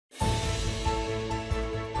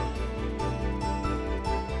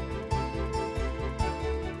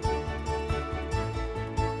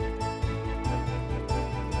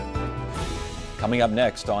Coming up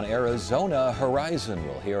next on Arizona Horizon,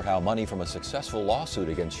 we'll hear how money from a successful lawsuit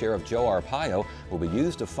against Sheriff Joe Arpaio will be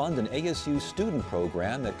used to fund an ASU student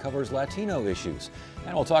program that covers Latino issues.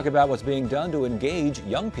 And we'll talk about what's being done to engage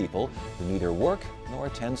young people who neither work nor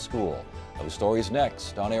attend school. Those stories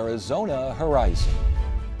next on Arizona Horizon.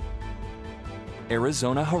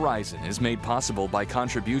 Arizona Horizon is made possible by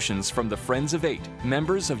contributions from the Friends of Eight,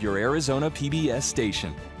 members of your Arizona PBS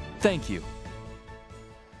station. Thank you.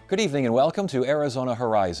 Good evening and welcome to Arizona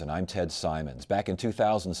Horizon. I'm Ted Simons. Back in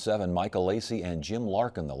 2007, Michael Lacey and Jim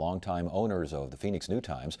Larkin, the longtime owners of the Phoenix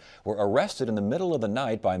New-Times, were arrested in the middle of the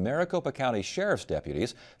night by Maricopa County Sheriff's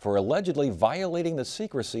deputies for allegedly violating the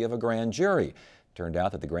secrecy of a grand jury. Turned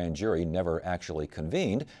out that the grand jury never actually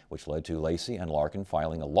convened, which led to Lacey and Larkin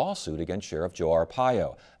filing a lawsuit against Sheriff Joe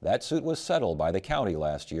Arpaio. That suit was settled by the county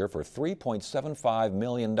last year for $3.75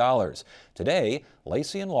 million. Today,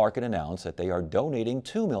 Lacey and Larkin announced that they are donating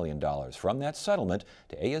 $2 million from that settlement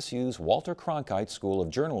to ASU's Walter Cronkite School of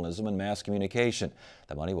Journalism and Mass Communication.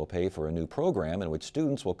 The money will pay for a new program in which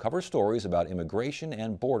students will cover stories about immigration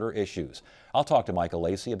and border issues. I'll talk to Michael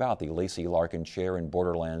Lacey about the Lacey Larkin Chair in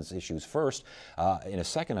Borderlands issues first. In a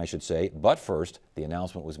second, I should say, but first, the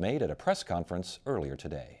announcement was made at a press conference earlier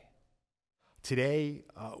today. Today,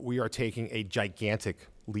 we are taking a gigantic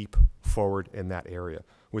leap forward in that area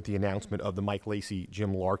with the announcement of the Mike Lacey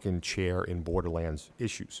Jim Larkin Chair in Borderlands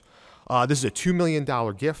issues. This is a $2 million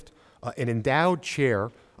gift, an endowed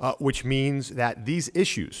chair, which means that these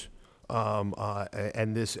issues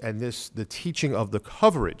the teaching of the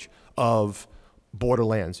coverage of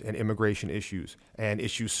Borderlands and immigration issues and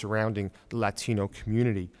issues surrounding the Latino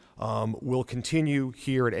community will continue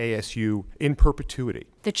here at ASU in perpetuity.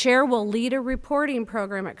 The chair will lead a reporting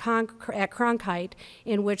program at Cronkite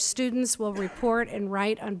in which students will report and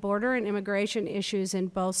write on border and immigration issues in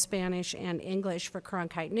both Spanish and English for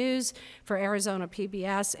Cronkite News, for Arizona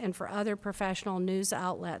PBS, and for other professional news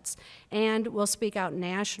outlets, and will speak out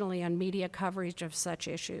nationally on media coverage of such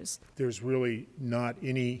issues. There's really not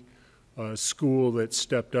any school that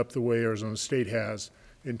stepped up the way Arizona State has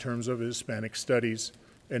in terms of Hispanic studies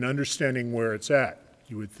and understanding where it's at.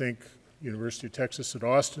 You would think University of Texas at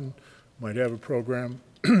Austin might have a program,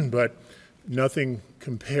 but nothing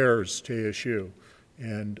compares to ASU.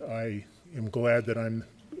 And I am glad that I'm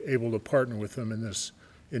able to partner with them in this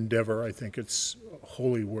endeavor. I think it's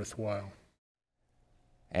wholly worthwhile.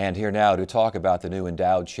 And here now to talk about the new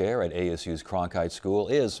endowed chair at ASU's Cronkite School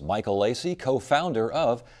is Michael Lacey, co-founder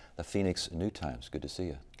of the Phoenix New-Times. Good to see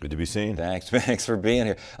you. Good to be seen. Thanks for being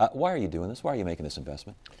here. Why are you doing this? Why are you making this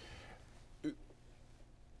investment?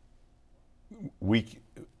 We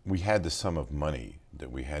had the sum of money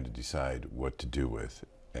that we had to decide what to do with,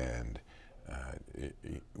 and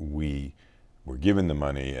we were given the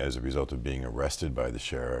money as a result of being arrested by the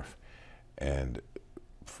sheriff, and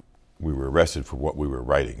we were arrested for what we were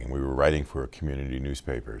writing, and we were writing for a community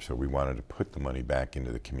newspaper, so we wanted to put the money back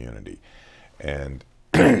into the community. And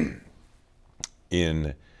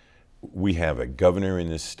we have a governor in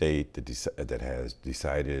this state that has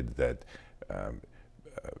decided that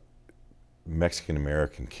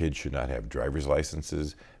Mexican-American kids should not have driver's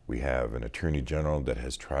licenses. We have an attorney general that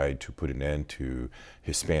has tried to put an end to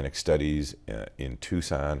Hispanic studies in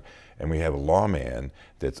Tucson. And we have a lawman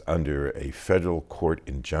that's under a federal court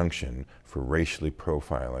injunction for racially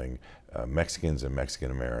profiling Mexicans and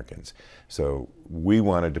Mexican-Americans. So we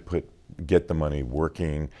wanted to get the money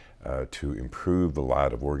working to improve the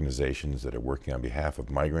lot of organizations that are working on behalf of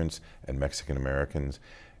migrants and Mexican Americans,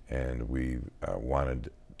 and we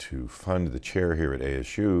wanted to fund the chair here at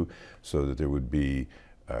ASU so that there would be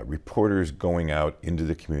reporters going out into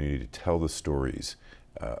the community to tell the stories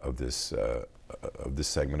of this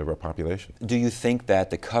segment of our population. Do you think that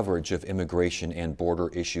the coverage of immigration and border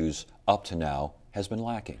issues up to now has been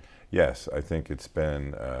lacking? Yes, I think it's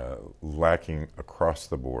been lacking across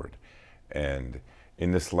the board. And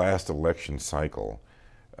in this last election cycle,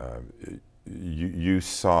 you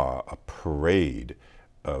saw a parade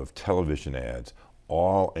of television ads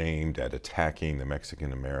all aimed at attacking the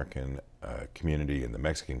Mexican-American community and the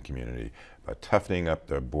Mexican community, by toughening up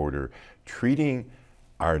the border, treating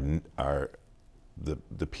the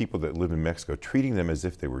people that live in Mexico, treating them as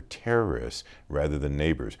if they were terrorists rather than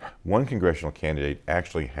neighbors. One congressional candidate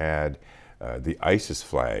actually had the ISIS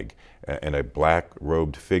flag and a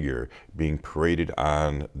black-robed figure being paraded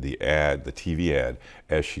on the TV ad,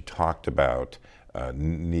 as she talked about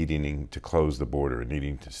needing to close the border,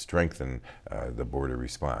 needing to strengthen the border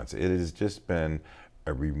response. It has just been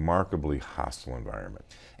a remarkably hostile environment.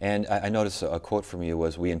 And I noticed a quote from you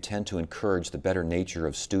was, "We intend to encourage the better nature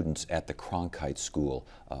of students at the Cronkite School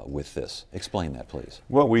with this." Explain that, please.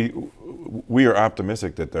 Well, we are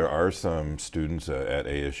optimistic that there are some students at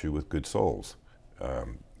ASU with good souls.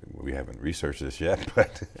 We haven't researched this yet,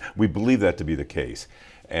 but we believe that to be the case.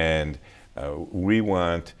 And we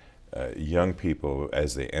want young people,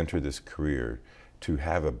 as they enter this career, to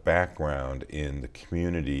have a background in the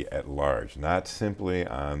community at large, not simply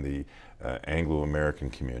on the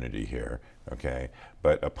Anglo-American community here, okay,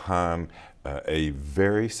 but upon a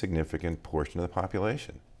very significant portion of the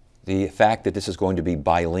population. The fact that this is going to be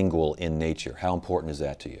bilingual in nature, how important is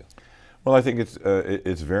that to you? Well, I think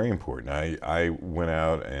it's very important. I went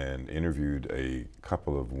out and interviewed a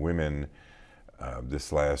couple of women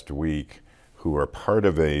this last week who are part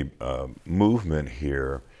of a movement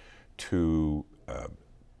here to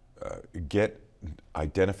get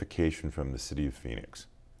identification from the city of Phoenix.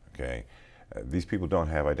 Okay, these people don't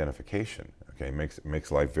have identification. Okay,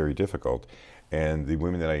 makes life very difficult, and the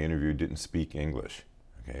women that I interviewed didn't speak English.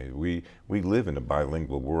 Okay, we live in a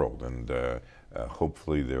bilingual world, and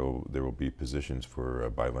hopefully there will be positions for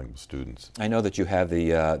bilingual students. I know that you have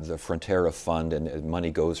the Frontera Fund, and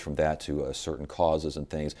money goes from that to certain causes and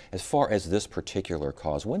things. As far as this particular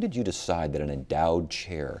cause, when did you decide that an endowed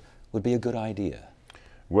chair would be a good idea?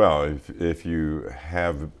 Well, if you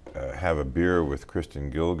have a beer with Kristen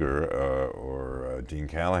Gilger or Dean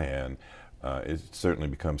Callahan, it certainly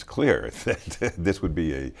becomes clear that this would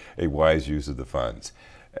be a wise use of the funds.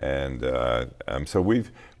 And so we've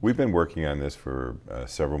been working on this for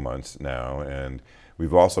several months now, and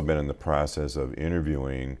we've also been in the process of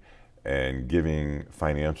interviewing and giving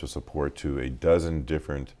financial support to a dozen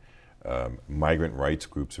different migrant rights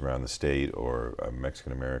groups around the state, or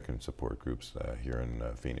Mexican American support groups here in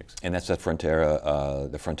Phoenix. And that's at Frontera,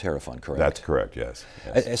 the Frontera Fund, correct? That's correct, yes.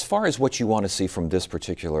 As far as what you want to see from this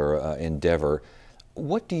particular endeavor,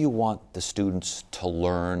 what do you want the students to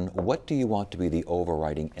learn? What do you want to be the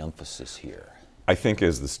overriding emphasis here? I think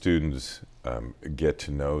as the students get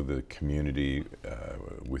to know the community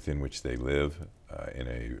within which they live in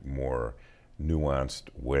a more nuanced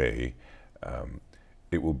way,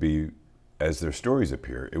 it will be, as their stories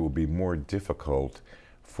appear, it will be more difficult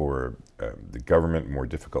for the government, more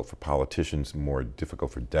difficult for politicians, more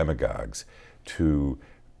difficult for demagogues to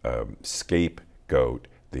scapegoat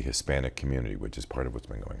the Hispanic community, which is part of what's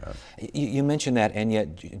been going on. You mentioned that, and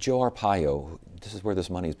yet Joe Arpaio, this is where this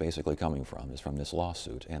money is basically coming from, is from this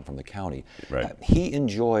lawsuit and from the county. Right. He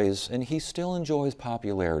enjoys, and he still enjoys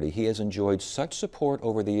popularity. He has enjoyed such support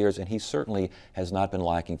over the years, and he certainly has not been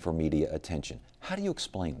lacking for media attention. How do you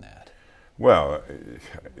explain that? Well,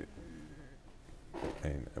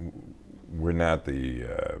 we're not the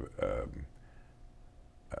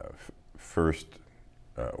first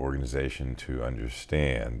organization to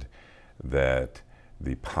understand that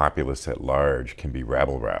the populace at large can be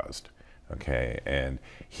rabble-roused, okay? And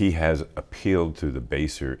he has appealed to the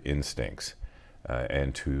baser instincts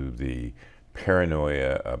and to the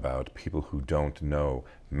paranoia about people who don't know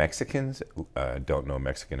Mexicans, don't know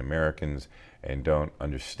Mexican Americans, and don't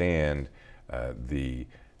understand the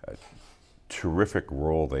terrific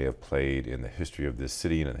role they have played in the history of this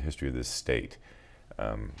city and in the history of this state.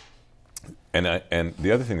 And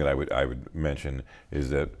the other thing that I would mention is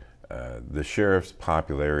that the sheriff's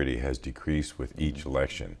popularity has decreased with each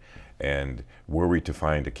election, and were we to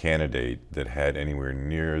find a candidate that had anywhere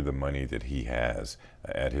near the money that he has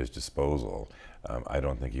at his disposal, I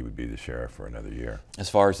don't think he would be the sheriff for another year. As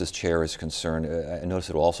far as this chair is concerned, I notice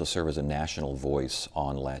it will also serve as a national voice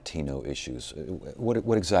on Latino issues.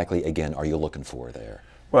 What exactly, again, are you looking for there?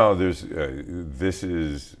 Well,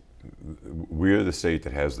 we're the state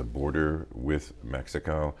that has the border with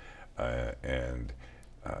Mexico, and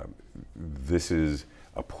this is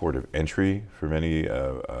a port of entry for many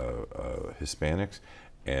Hispanics,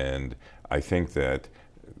 and I think that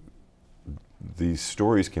these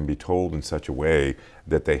stories can be told in such a way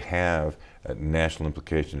that they have a national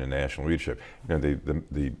implication and national leadership. You know,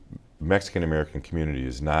 the Mexican American community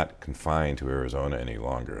is not confined to Arizona any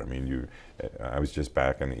longer. I mean, I was just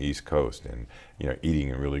back on the East Coast, and eating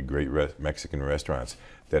in really great Mexican restaurants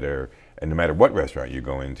that are, and no matter what restaurant you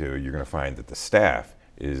go into, you're going to find that the staff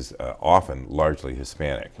is often largely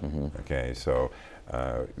Hispanic. Mm-hmm. Okay, so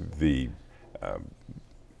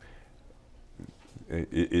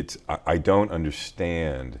I don't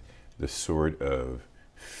understand the sort of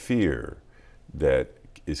fear that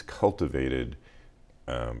is cultivated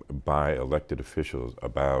by elected officials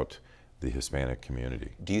about the Hispanic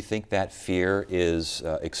community. Do you think that fear is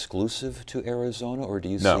exclusive to Arizona, or do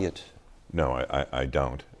you No. see it? No, I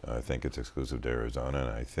don't. I think it's exclusive to Arizona, and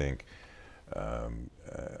I think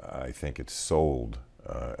it's sold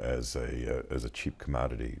as a cheap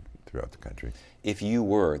commodity throughout the country. If you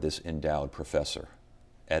were this endowed professor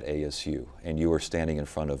at ASU and you were standing in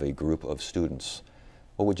front of a group of students,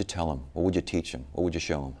 what would you tell them? What would you teach them? What would you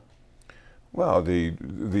show them? Well,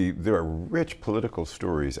 there are rich political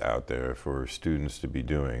stories out there for students to be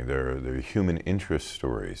doing. There are human interest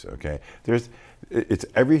stories. Okay, it's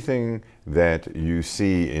everything that you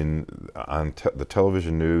see on the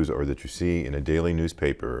television news or that you see in a daily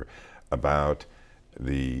newspaper about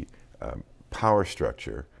the power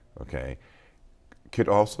structure. Okay, could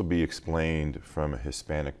also be explained from a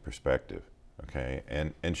Hispanic perspective. Okay,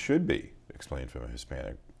 and should be explained from a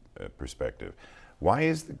Hispanic perspective. Why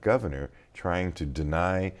is the governor trying to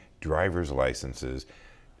deny driver's licenses?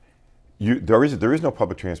 There is no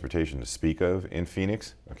public transportation to speak of in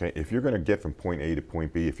Phoenix. Okay, if you're going to get from point A to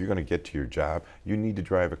point B, if you're going to get to your job, you need to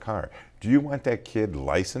drive a car. Do you want that kid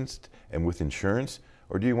licensed and with insurance,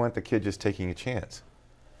 or do you want the kid just taking a chance?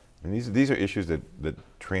 And these are issues that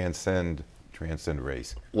transcend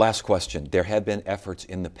race. Last question. There have been efforts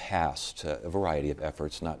in the past, a variety of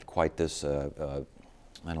efforts, not quite this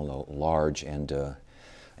I don't know, large and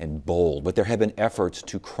bold, but there have been efforts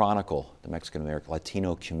to chronicle the Mexican-American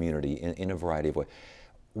Latino community in a variety of ways.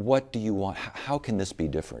 What do you want? How can this be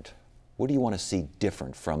different? What do you want to see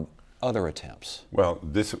different from other attempts? Well,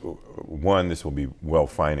 this will be well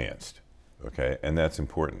financed, okay, and that's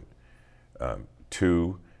important.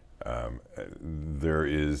 Two, there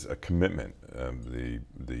is a commitment.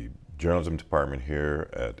 The journalism department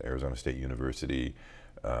here at Arizona State University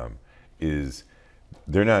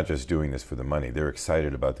they're not just doing this for the money. They're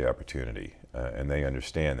excited about the opportunity, and they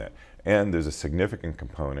understand that. And there's a significant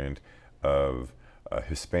component of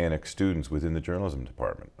Hispanic students within the journalism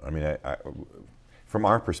department. I mean, from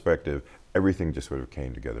our perspective, everything just sort of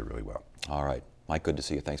came together really well. All right. Mike, good to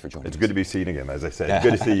see you. Thanks for joining us. It's good to be seen again, as I said.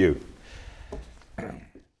 Good to see you.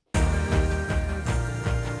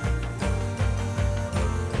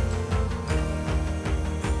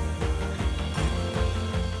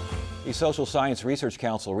 The Social Science Research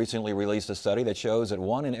Council recently released a study that shows that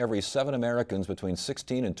 1 in every 7 Americans between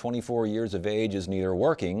 16 and 24 years of age is neither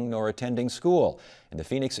working nor attending school. In the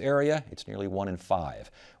Phoenix area, it's nearly 1 in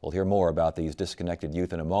 5. We'll hear more about these disconnected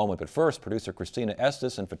youth in a moment, but first, producer Christina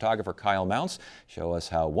Estes and photographer Kyle Mounts show us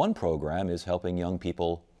how one program is helping young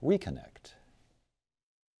people reconnect.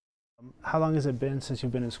 How long has it been since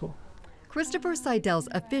you've been in school? Christopher Seidel's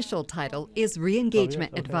official title is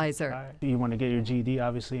Re-Engagement Advisor. You want to get your GED,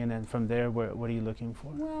 obviously, and then from there, what are you looking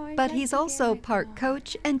for? But he's also part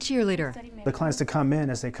coach and cheerleader. The clients that come in,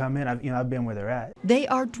 as they come in, I've been where they're at. They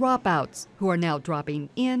are dropouts who are now dropping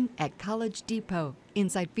in at College Depot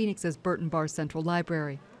inside Phoenix's Burton Bar Central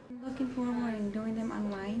Library. Looking forward and doing them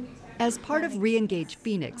online. As part of Re-Engage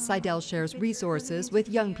Phoenix, Seidel shares resources with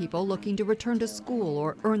young people looking to return to school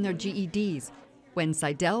or earn their GEDs. When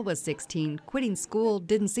Seidel was 16, quitting school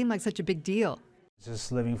didn't seem like such a big deal.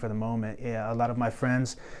 Just living for the moment. Yeah, a lot of my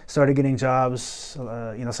friends started getting jobs. Some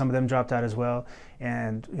of them dropped out as well.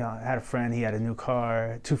 And I had a friend, he had a new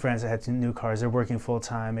car. 2 friends that had 2 new cars. They're working full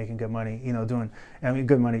time, making good money. Doing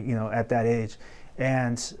good money. At that age.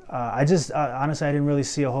 And honestly, I didn't really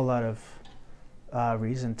see a whole lot of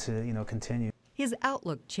reason to continue. His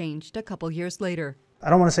outlook changed a couple years later. I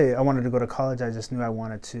don't want to say I wanted to go to college. I just knew I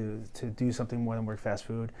wanted to do something more than work fast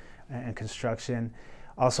food and construction.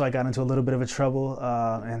 Also, I got into a little bit of a trouble,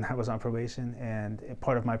 and I was on probation. And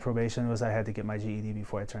part of my probation was I had to get my GED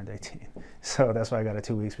before I turned 18. So that's why I got it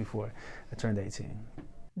 2 weeks before I turned 18.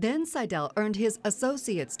 Then Seidel earned his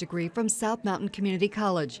associate's degree from South Mountain Community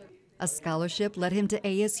College. A scholarship led him to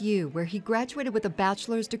ASU, where he graduated with a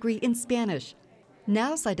bachelor's degree in Spanish.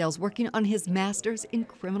 Now Seidel's working on his master's in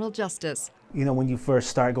criminal justice. When you first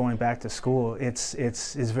start going back to school, it's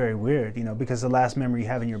very weird, because the last memory you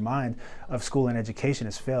have in your mind of school and education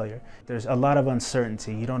is failure. There's a lot of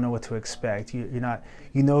uncertainty. You don't know what to expect. You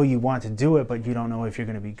want to do it, but you don't know if you're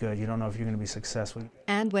going to be good. You don't know if you're going to be successful.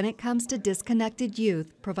 And when it comes to disconnected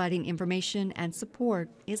youth, providing information and support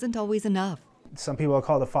isn't always enough. Some people are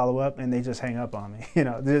called to follow up and they just hang up on me,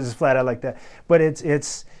 they're just flat out like that. But you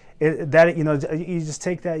just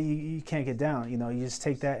take that, you can't get down, you just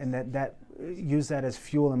take that and use that as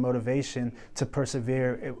fuel and motivation to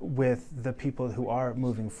persevere with the people who are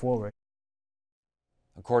moving forward.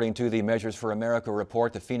 According to the Measures for America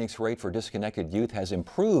report, the Phoenix rate for disconnected youth has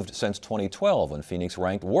improved since 2012, when Phoenix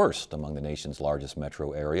ranked worst among the nation's largest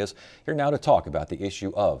metro areas. Here now to talk about the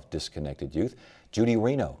issue of disconnected youth, Judy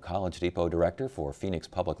Reno, College Depot Director for Phoenix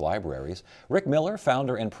Public Libraries, Rick Miller,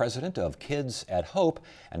 founder and president of Kids at Hope,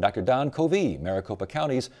 and Dr. Don Covey, Maricopa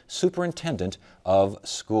County's Superintendent of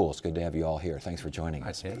Schools. Good to have you all here. Thanks for joining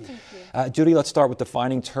us. Thank you. Judy, let's start with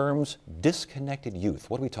defining terms. Disconnected youth.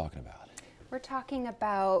 What are we talking about? We're talking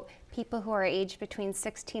about people who are aged between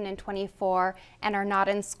 16 and 24 and are not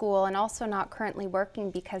in school and also not currently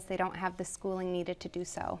working because they don't have the schooling needed to do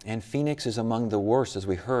so. And Phoenix is among the worst, as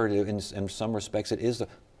we heard. In some respects, it is.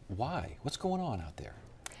 Why? What's going on out there?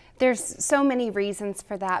 There's so many reasons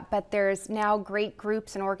for that, but there's now great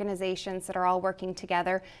groups and organizations that are all working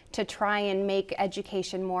together to try and make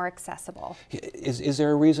education more accessible. Is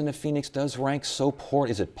there a reason that Phoenix does rank so poor?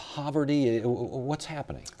 Is it poverty? What's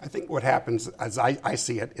happening? I think what happens, as I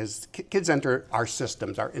see it, is kids enter our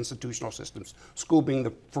systems, our institutional systems, school being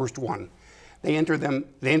the first one. They enter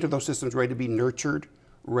those systems ready to be nurtured,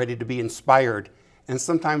 ready to be inspired, and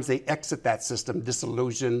sometimes they exit that system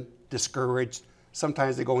disillusioned, discouraged.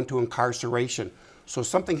 Sometimes they go into incarceration. So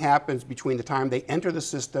something happens between the time they enter the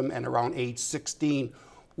system and around age 16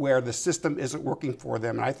 where the system isn't working for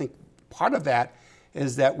them. And I think part of that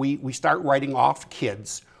is that we start writing off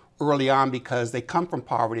kids early on because they come from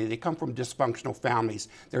poverty, they come from dysfunctional families.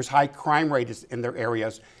 There's high crime rates in their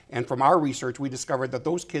areas. And from our research, we discovered that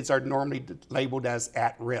those kids are normally labeled as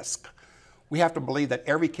at risk. We have to believe that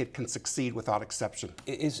every kid can succeed without exception.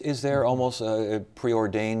 Is there almost a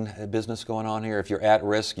preordained business going on here? If you're at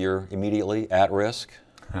risk, you're immediately at risk?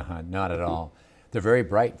 Not at all. They're very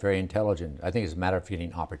bright, very intelligent. I think it's a matter of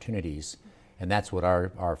getting opportunities, and that's what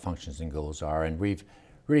our functions and goals are. And we've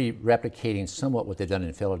really replicating somewhat what they've done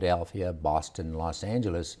in Philadelphia, Boston, Los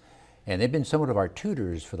Angeles, and they've been somewhat of our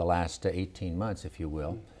tutors for the last 18 months, if you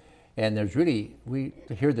will. And there's really, we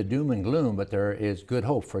hear the doom and gloom, but there is good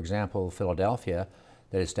hope. For example, Philadelphia,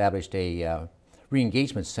 that established a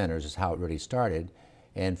re-engagement centers is how it really started.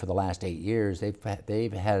 And for the last 8 years, they've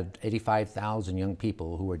had 85,000 young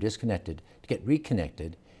people who were disconnected to get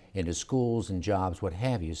reconnected into schools and jobs, what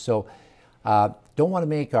have you. So don't want to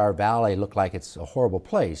make our valley look like it's a horrible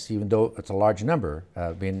place, even though it's a large number,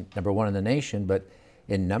 being #1 in the nation. But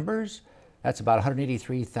in numbers, that's about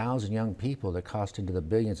 183,000 young people that cost into the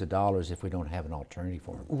billions of dollars if we don't have an alternative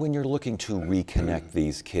for them. When you're looking to reconnect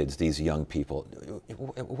these kids, these young people,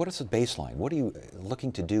 what is the baseline? What are you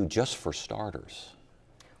looking to do just for starters?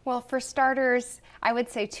 Well, for starters, I would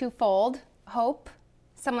say twofold: hope,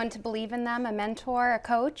 someone to believe in them, a mentor, a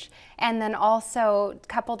coach, and then also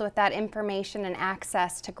coupled with that information and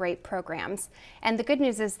access to great programs. And the good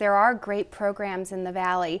news is there are great programs in the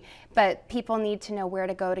Valley, but people need to know where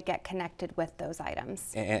to go to get connected with those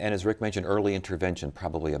items. And as Rick mentioned, early intervention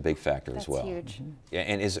probably a big factor as well. That's huge.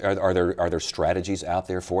 And are there strategies out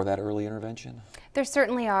there for that early intervention? There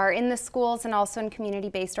certainly are, in the schools and also in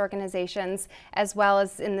community-based organizations, as well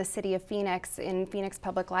as in the city of Phoenix. In Phoenix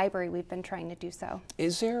Public Library, we've been trying to do so.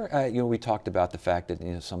 Is there, we talked about the fact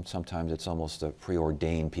that sometimes it's almost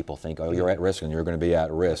preordained. People think, oh, you're at risk and you're going to be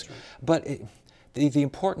at risk. Right. But the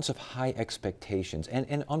importance of high expectations,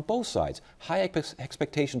 and on both sides, high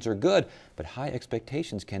expectations are good, but high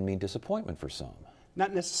expectations can mean disappointment for some.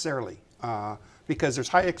 Not necessarily, because there's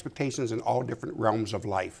high expectations in all different realms of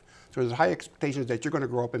life. So there's high expectations that you're going to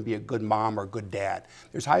grow up and be a good mom or a good dad.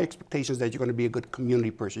 There's high expectations that you're going to be a good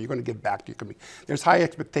community person. You're going to give back to your community. There's high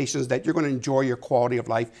expectations that you're going to enjoy your quality of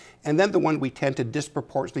life. And then the one we tend to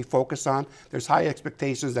disproportionately focus on, there's high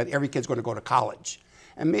expectations that every kid's going to go to college.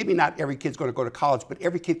 And maybe not every kid's going to go to college, but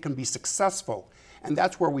every kid can be successful. And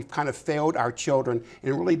that's where we've kind of failed our children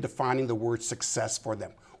in really defining the word success for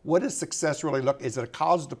them. What does success really look? Is it a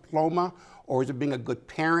college diploma, or is it being a good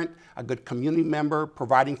parent, a good community member,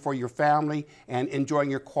 providing for your family, and enjoying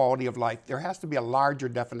your quality of life? There has to be a larger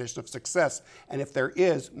definition of success, and if there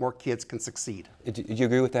is, more kids can succeed. Do you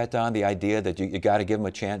agree with that, Don? The idea that you got to give them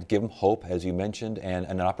a chance, give them hope, as you mentioned, and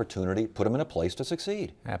an opportunity, put them in a place to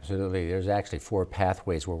succeed. Absolutely. There's actually 4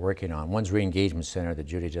 pathways we're working on. One's re-engagement center that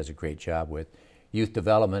Judy does a great job with. Youth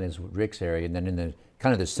development is Rick's area, and then in the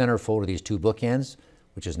kind of the centerfold of these 2 bookends,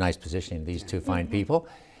 which is nice positioning these 2 fine people,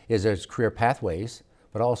 is there's career pathways,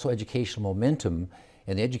 but also educational momentum.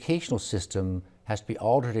 And the educational system has to be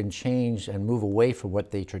altered and changed and move away from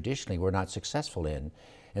what they traditionally were not successful in.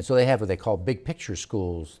 And so they have what they call big picture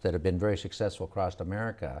schools that have been very successful across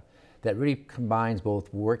America that really combines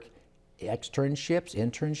both work externships,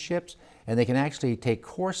 internships, and they can actually take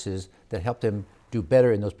courses that help them do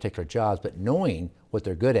better in those particular jobs, but knowing what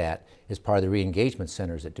they're good at is part of the re-engagement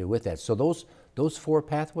centers that do with that. So those 4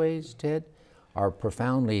 pathways, Ted, are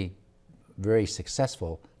profoundly very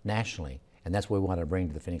successful nationally, and that's what we want to bring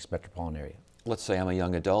to the Phoenix metropolitan area. Let's say I'm a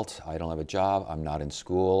young adult, I don't have a job, I'm not in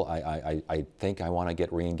school, I think I want to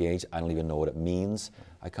get re-engaged, I don't even know what it means.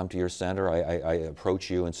 I come to your center, I approach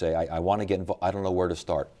you and say, I want to get involved, I don't know where to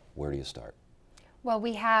start. Where do you start? Well,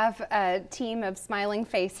 we have a team of smiling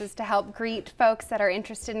faces to help greet folks that are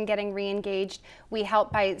interested in getting re-engaged. We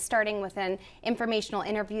help by starting with an informational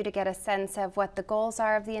interview to get a sense of what the goals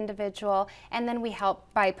are of the individual, and then we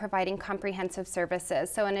help by providing comprehensive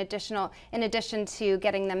services. So in addition to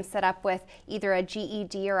getting them set up with either a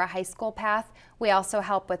GED or a high school path, we also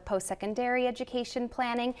help with post-secondary education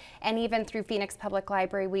planning, and even through Phoenix Public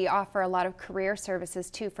Library, we offer a lot of career services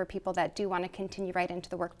too for people that do want to continue right into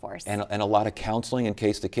the workforce. And a lot of counseling in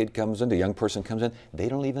case the kid comes in, the young person comes in, they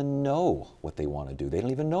don't even know what they want to do. They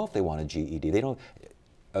don't even know if they want a GED. They don't.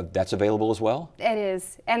 That's available as well? It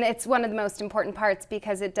is, and it's one of the most important parts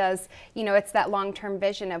because it does, it's that long-term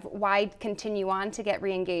vision of why continue on to get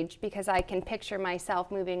re-engaged, because I can picture myself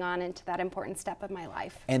moving on into that important step of my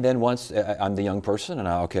life. And then once I'm the young person and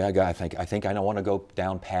I think I don't want to go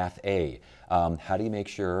down path A. How do you make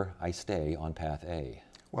sure I stay on path A?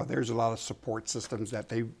 Well, there's a lot of support systems that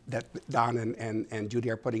Don and Judy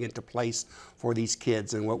are putting into place for these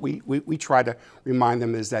kids. And what we try to remind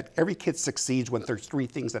them is that every kid succeeds when there's 3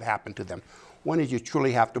 things that happen to them. One is you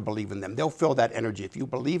truly have to believe in them. They'll feel that energy. If you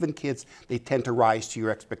believe in kids, they tend to rise to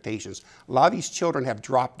your expectations. A lot of these children have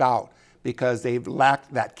dropped out because they've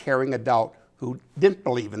lacked that caring adult who didn't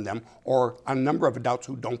believe in them, or a number of adults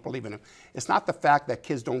who don't believe in them. It's not the fact that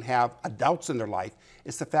kids don't have adults in their life,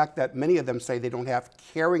 it's the fact that many of them say they don't have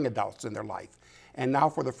caring adults in their life. And now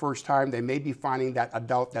for the first time, they may be finding that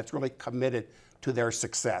adult that's really committed to their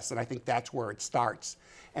success. And I think that's where it starts.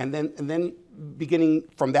 And then beginning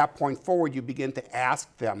from that point forward, you begin to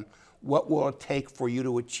ask them, what will it take for you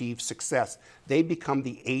to achieve success? They become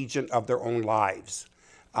the agent of their own lives.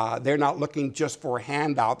 They're not looking just for a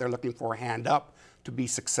handout, they're looking for a hand up to be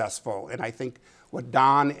successful. And I think what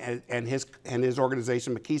Don and his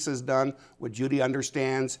organization, Makisa, has done, what Judy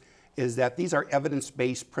understands, is that these are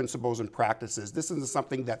evidence-based principles and practices. This isn't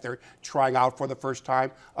something that they're trying out for the first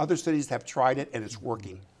time. Other cities have tried it and it's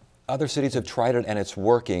working. Other cities have tried it and it's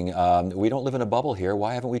working. We don't live in a bubble here.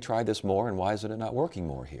 Why haven't we tried this more, and why is it not working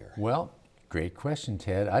more here? Well, great question,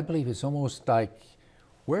 Ted. I believe it's almost like,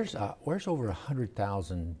 where's over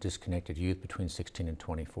 100,000 disconnected youth between 16 and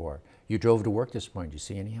 24? You drove to work this morning. Did you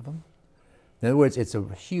see any of them? In other words, it's a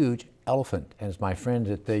huge elephant. And as my friend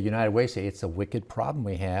at the United Way say, it's a wicked problem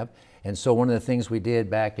we have. And so one of the things we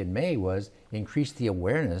did back in May was increase the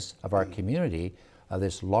awareness of our community of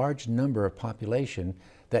this large number of population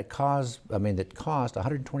that cost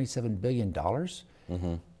 $127 billion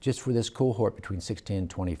just for this cohort between 16 and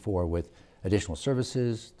 24, with additional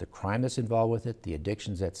services, the crime that's involved with it, the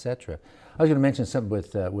addictions, etc. I was going to mention something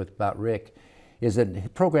about Rick, is that the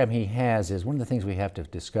program he has is one of the things we have to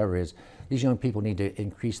discover is these young people need to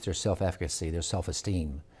increase their self-efficacy, their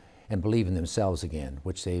self-esteem, and believe in themselves again,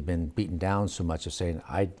 which they've been beaten down so much of saying,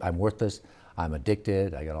 I'm worthless, I'm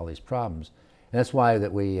addicted, I got all these problems. And that's why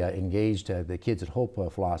that we engaged the Kids at Hope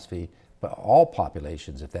philosophy, but all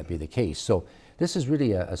populations, if that be the case. So this is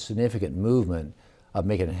really a significant movement of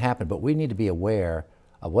making it happen, but we need to be aware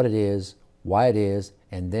of what it is, why it is,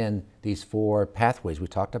 and then these 4 pathways we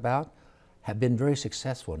talked about have been very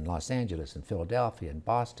successful in Los Angeles and Philadelphia and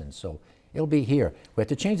Boston. So it'll be here. We have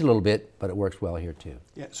to change a little bit, but it works well here too.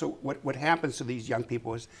 Yeah, so what happens to these young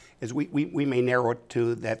people is we may narrow it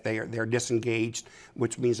to that they're disengaged,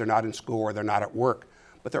 which means they're not in school or they're not at work.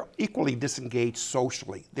 But they're equally disengaged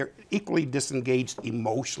socially. They're equally disengaged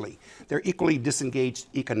emotionally. They're equally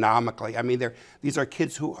disengaged economically. I mean, these are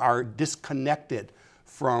kids who are disconnected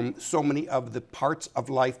from so many of the parts of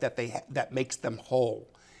life that makes them whole.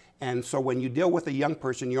 And so when you deal with a young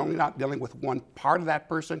person, you're only not dealing with one part of that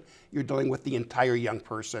person, you're dealing with the entire young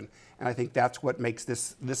person. And I think that's what makes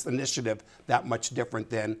this initiative that much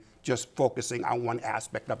different than just focusing on one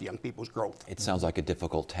aspect of young people's growth. It sounds like a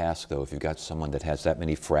difficult task, though, if you've got someone that has that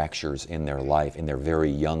many fractures in their life, in their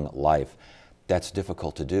very young life. That's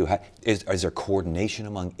difficult to do. Is there coordination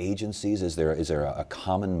among agencies? Is there a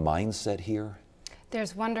common mindset here?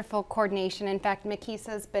 There's wonderful coordination. In fact,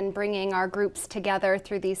 Makisa's been bringing our groups together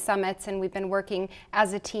through these summits, and we've been working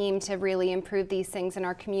as a team to really improve these things in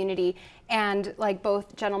our community. And like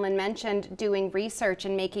both gentlemen mentioned, doing research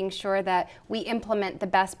and making sure that we implement the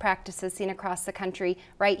best practices seen across the country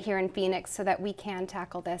right here in Phoenix so that we can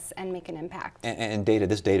tackle this and make an impact. And data,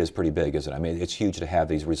 this data is pretty big, isn't it? I mean, it's huge to have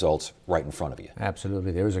these results right in front of you.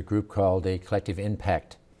 Absolutely. There was a group called a Collective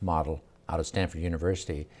Impact Model out of Stanford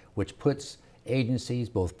University, which puts agencies,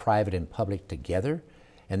 both private and public, together,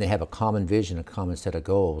 and they have a common vision, a common set of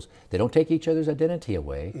goals. They don't take each other's identity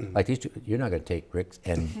away. Like these two, you're not going to take Rick's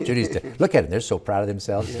and Judy's. Look at them; they're so proud of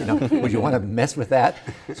themselves. You know, would you want to mess with that?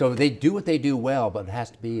 So they do what they do well, but it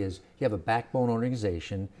has to be is you have a backbone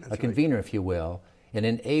organization, a convener, if you will, and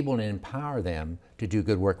enable and empower them to do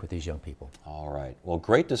good work with these young people. All right. Well,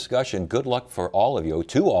 great discussion. Good luck for all of you,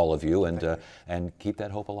 to all of you, and keep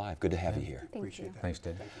that hope alive. Good to have you here. Appreciate it. Thanks,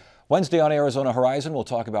 Ted. Wednesday on Arizona Horizon, we'll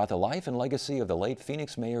talk about the life and legacy of the late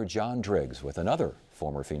Phoenix Mayor John Driggs with another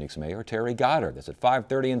former Phoenix Mayor, Terry Goddard. That's at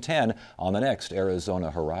 5:30 and 10 on the next Arizona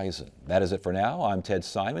Horizon. That is it for now. I'm Ted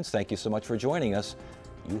Simons. Thank you so much for joining us.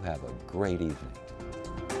 You have a great evening.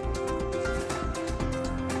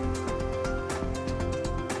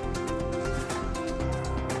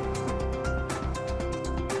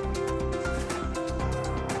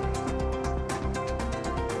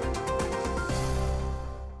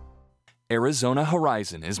 Arizona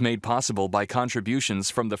Horizon is made possible by contributions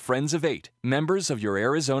from the Friends of 8, members of your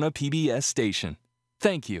Arizona PBS station.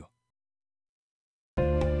 Thank you.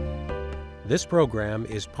 This program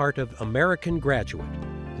is part of American Graduate.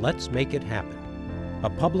 Let's make it happen. A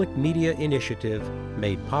public media initiative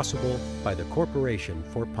made possible by the Corporation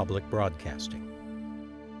for Public Broadcasting.